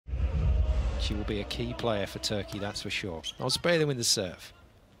She will be a key player for Turkey, that's for sure. I'll spare them with the serve.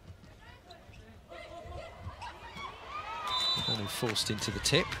 Egonu forced into the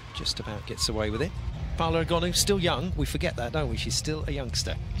tip, just about gets away with it. Paola Egonu, still young, we forget that, don't we? She's still a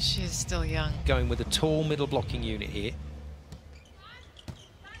youngster. She is still young. Going with a tall middle blocking unit here.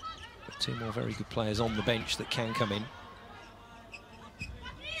 Got two more very good players on the bench that can come in.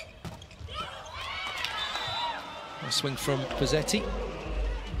 A swing from Pizzetti.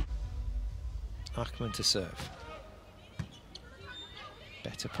 Achman to serve.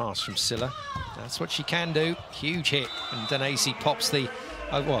 Better pass from Silla. That's what she can do. Huge hit. And Danesi pops the...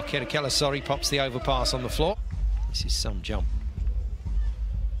 Oh, well, Kerekela, sorry, pops the overpass on the floor. This is some jump.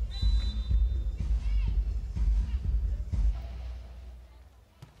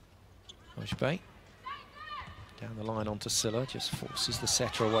 Ojbe. Down the line onto Silla. Just forces the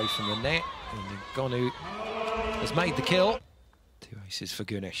setter away from the net. And Egonu has made the kill. 2 aces for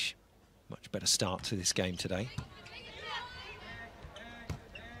Gunesh. Much better start to this game today.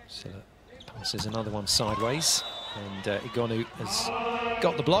 Silla passes another one sideways, and Egonu has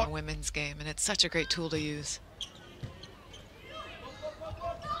got the block. A women's game, and it's such a great tool to use.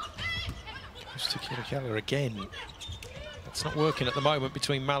 Goes to Kerekela again. That's not working at the moment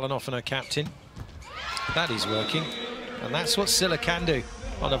between Malinov and her captain. That is working, and that's what Silla can do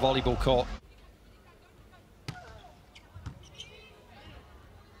on a volleyball court.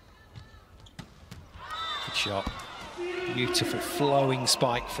 Good shot. Beautiful flowing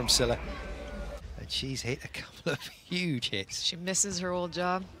spike from Silla. And she's hit a couple of huge hits. She misses her old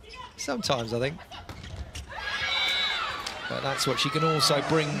job. Sometimes, I think. But that's what she can also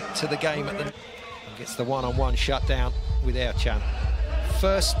bring to the game at the... And gets the one-on-one shut down with Ercan.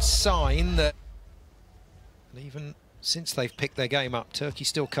 First sign that... And even since they've picked their game up, Turkey's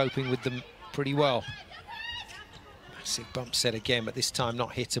still coping with them pretty well. Massive bump set again, but this time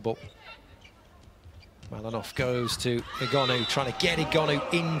not hittable. Malinov goes to Egonu, trying to get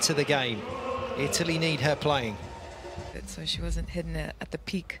Egonu into the game. Italy need her playing. So she wasn't hidden at the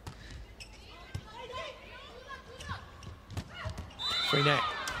peak. Free net.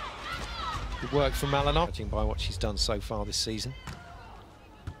 Good work from Malinov, judging by what she's done so far this season.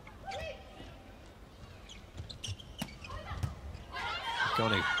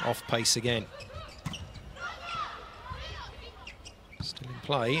 Egonu off pace again. Still in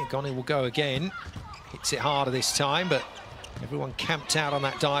play. Egonu will go again. Hits it harder this time, but everyone camped out on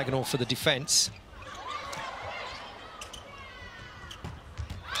that diagonal for the defence.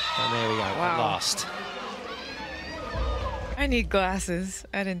 And there we go, wow. At last. I need glasses.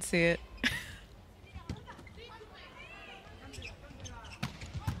 I didn't see it.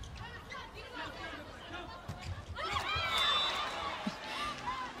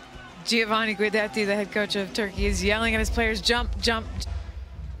 Giovanni Guidetti, the head coach of Turkey, is yelling at his players, jump, jump.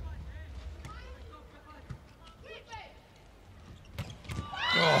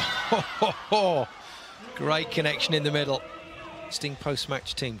 Oh, great connection in the middle. Sting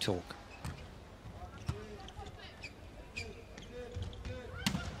post-match team talk.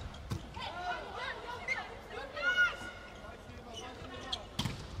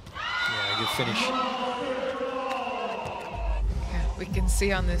 Yeah, good finish. Yeah, we can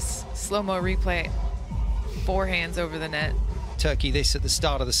see on this slow-mo replay, forehands over the net. Turkey this at the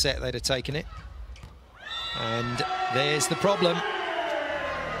start of the set, they'd have taken it. And there's the problem.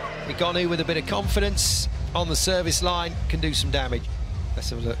 Egonu with a bit of confidence on the service line can do some damage. Let's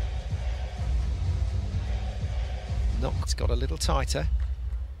have a look. It's got a little tighter.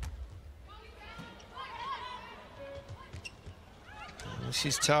 This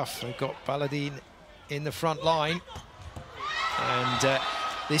is tough. They've got Baladin in the front line. And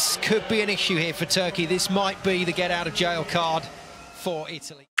this could be an issue here for Turkey. This might be the get out of jail card for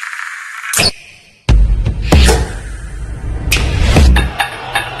Italy.